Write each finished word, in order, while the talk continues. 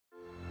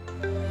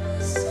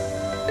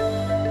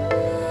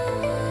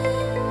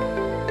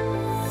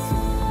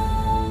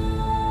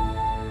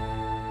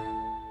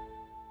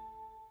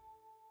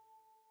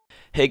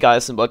Hey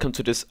guys, and welcome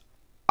to this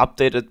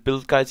updated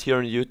build guide here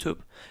on YouTube.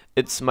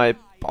 It's my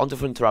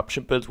Bountiful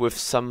Interruption build with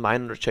some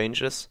minor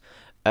changes,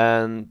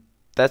 and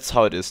that's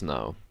how it is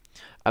now.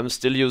 I'm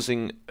still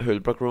using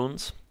Höhlberg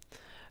runes,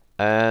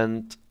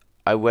 and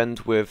I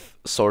went with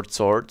Sword.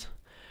 Some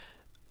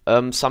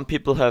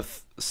people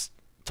have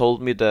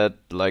told me that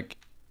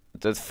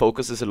that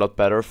focus is a lot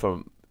better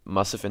for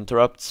massive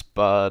interrupts,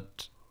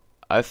 but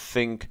I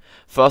think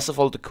first of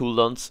all the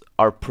cooldowns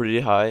are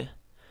pretty high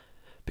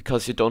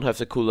because you don't have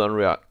the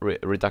cooldown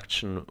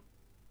reduction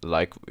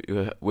like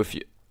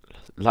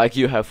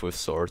you have with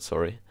sword.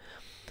 Sorry,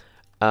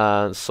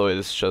 and so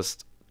it's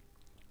just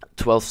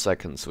 12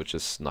 seconds, which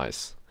is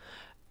nice.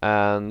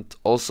 And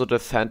also the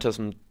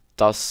phantasm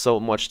does so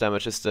much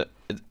damage.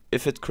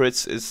 If it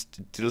crits,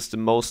 it deals the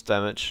most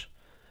damage,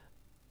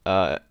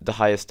 the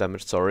highest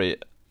damage. Sorry,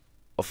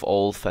 of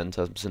all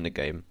phantasms in the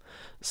game.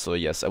 So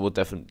yes, I would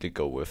definitely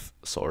go with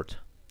sword.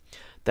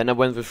 Then I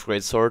went with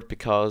great sword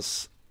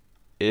because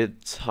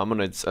it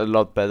harmonies a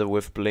lot better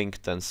with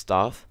blink than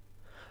staff.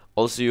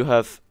 Also, you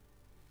have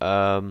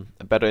a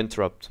better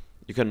interrupt.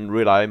 You can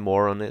rely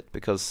more on it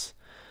because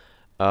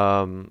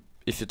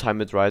if you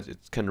time it right, it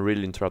can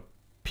really interrupt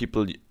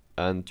people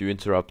and you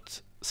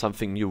interrupt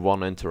something you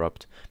wanna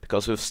interrupt.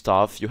 Because with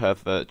staff, you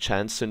have a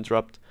chance to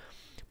interrupt,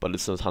 but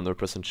it's not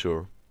 100%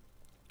 sure.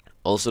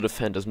 Also, the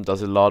phantasm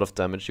does a lot of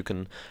damage. You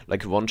can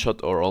like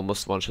one-shot or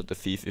almost one-shot the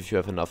thief if you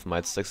have enough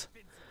might stacks.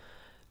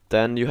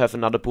 Then you have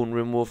another boon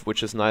remove,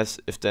 which is nice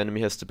if the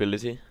enemy has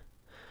stability.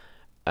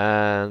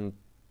 And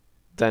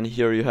then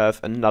here you have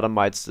another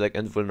might stack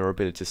and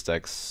vulnerability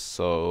stacks.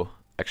 So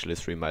actually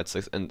 3 might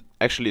stacks and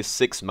actually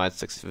 6 might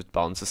stacks if it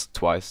bounces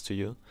twice to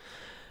you.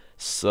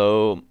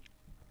 So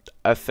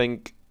I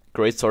think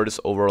great sword is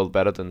overall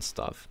better than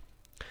staff.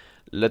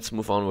 Let's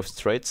move on with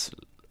traits.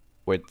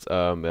 Wait,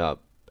 yeah,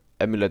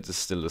 amulet is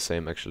still the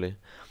same actually.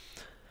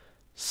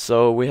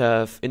 So we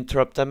have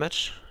interrupt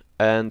damage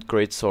and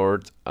great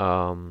sword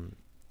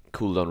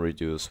cooldown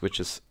reduce,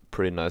 which is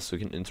pretty nice, so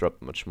you can interrupt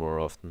much more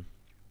often.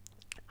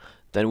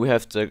 Then we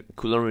have the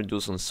cooldown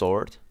reduce on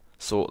sword.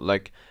 So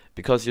like,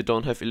 because you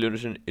don't have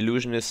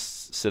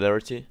illusionist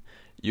celerity,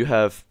 you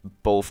have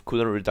both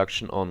cooldown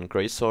reduction on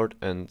great sword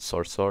and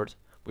sword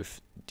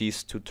with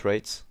these two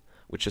traits,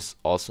 which is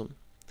awesome.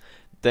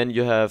 Then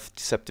you have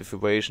deceptive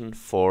evasion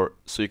so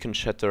you can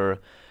shatter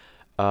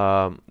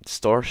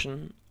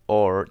distortion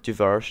or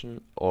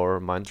diversion or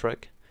mind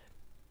track.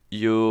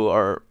 You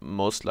are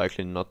most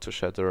likely not to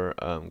shatter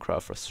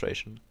crowd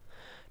frustration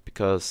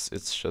because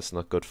it's just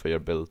not good for your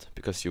build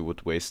because you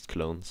would waste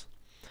clones.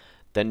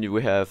 Then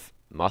we have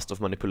Master of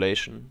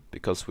Manipulation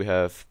because we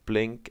have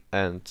Blink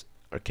and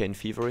Arcane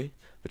Thievery,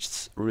 which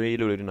is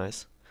really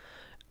nice.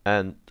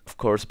 And of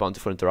course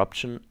Bountiful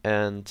Interruption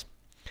and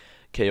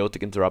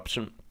Chaotic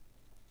Interruption.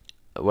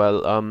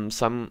 Well,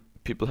 some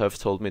people have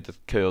told me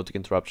that Chaotic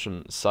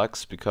Interruption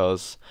sucks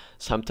because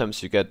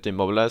sometimes you get the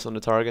Immobilize on the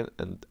target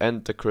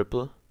and the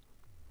Cripple,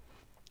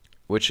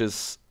 which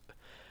is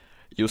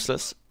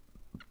useless.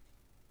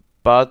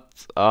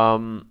 But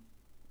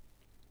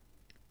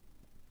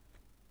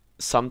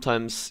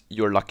sometimes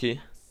you're lucky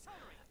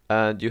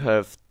and you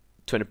have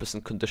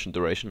 20% condition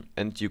duration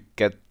and you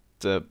get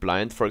the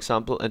blind, for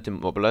example, and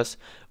immobilize,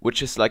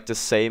 which is like the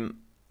same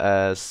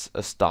as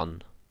a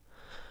stun.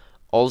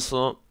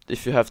 Also,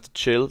 if you have the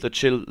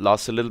chill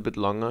lasts a little bit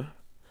longer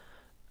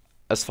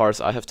as far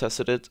as I have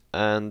tested it,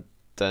 and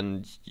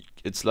then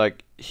it's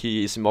like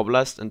he is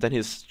immobilized and then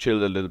he's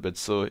chilled a little bit,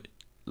 so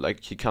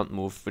like he can't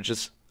move, which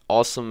is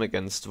awesome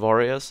against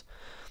warriors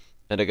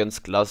and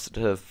against classes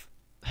that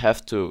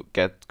have to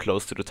get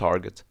close to the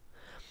target.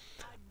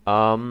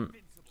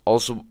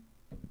 Also,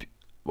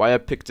 why I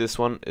picked this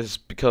one is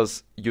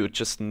because you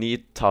just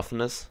need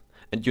toughness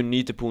and you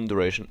need the boon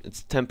duration.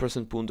 It's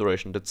 10% boon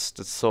duration. That's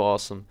so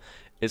awesome.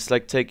 It's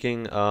like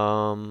taking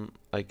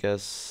I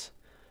guess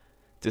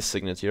this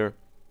signet here.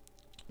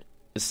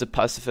 It's the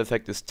passive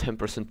effect is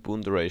 10%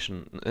 boon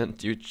duration,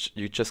 and you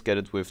just get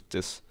it with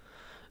this.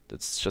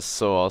 That's just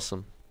so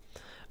awesome.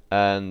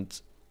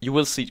 And you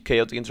will see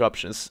Chaotic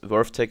Interruption is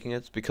worth taking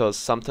it because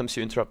sometimes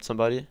you interrupt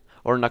somebody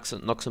or knock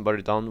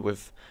somebody down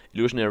with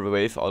Illusionary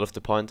Wave out of the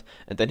point,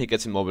 and then he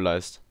gets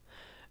immobilized.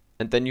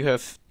 And then you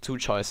have two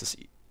choices.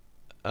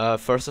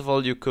 First of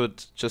all, you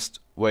could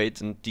just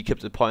wait and decap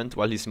the point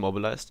while he's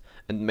immobilized,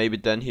 and maybe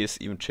then he is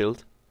even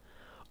chilled.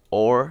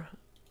 Or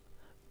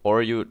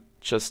you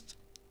just,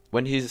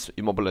 when he's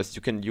immobilized,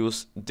 you can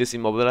use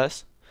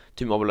disimmobilize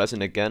to immobilize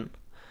him again,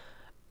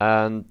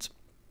 and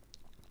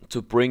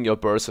to bring your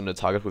burst on the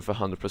target with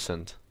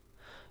 100%.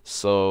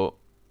 So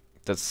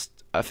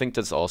I think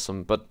that's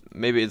awesome, but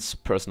maybe it's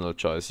personal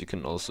choice. You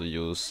can also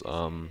use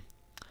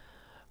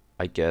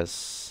I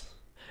guess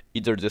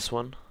either this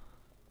one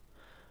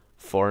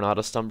for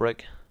another stun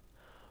break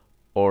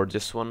or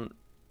this one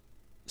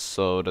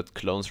so that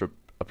clones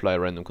apply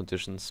random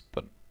conditions,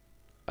 but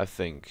I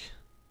think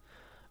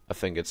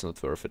it's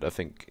not worth it. I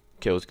think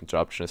Chaotic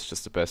Interruption is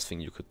just the best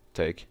thing you could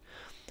take,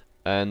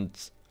 and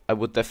I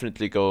would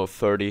definitely go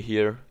 30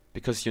 here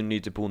because you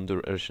need the boon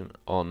duration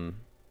on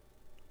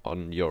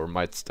on your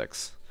might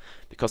stacks,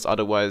 because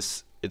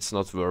otherwise it's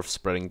not worth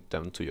spreading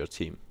them to your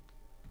team.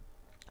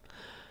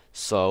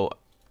 So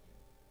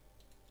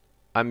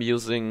I'm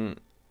using,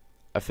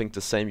 I think,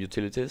 the same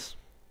utilities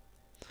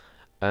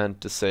and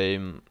the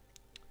same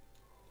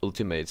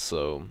ultimates,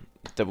 so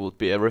that would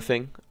be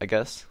everything, I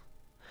guess.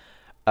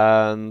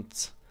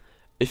 And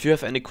if you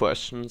have any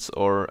questions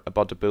or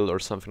about the build or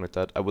something like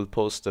that, I will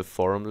post the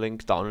forum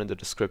link down in the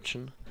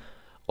description.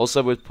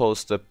 Also, I will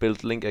post the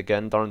build link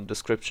again down in the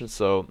description,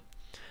 so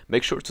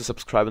make sure to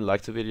subscribe and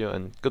like the video,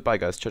 and goodbye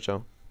guys, ciao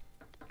ciao.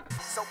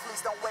 So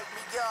please don't wake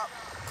me up,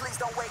 please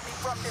don't wake me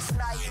from this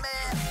nightmare.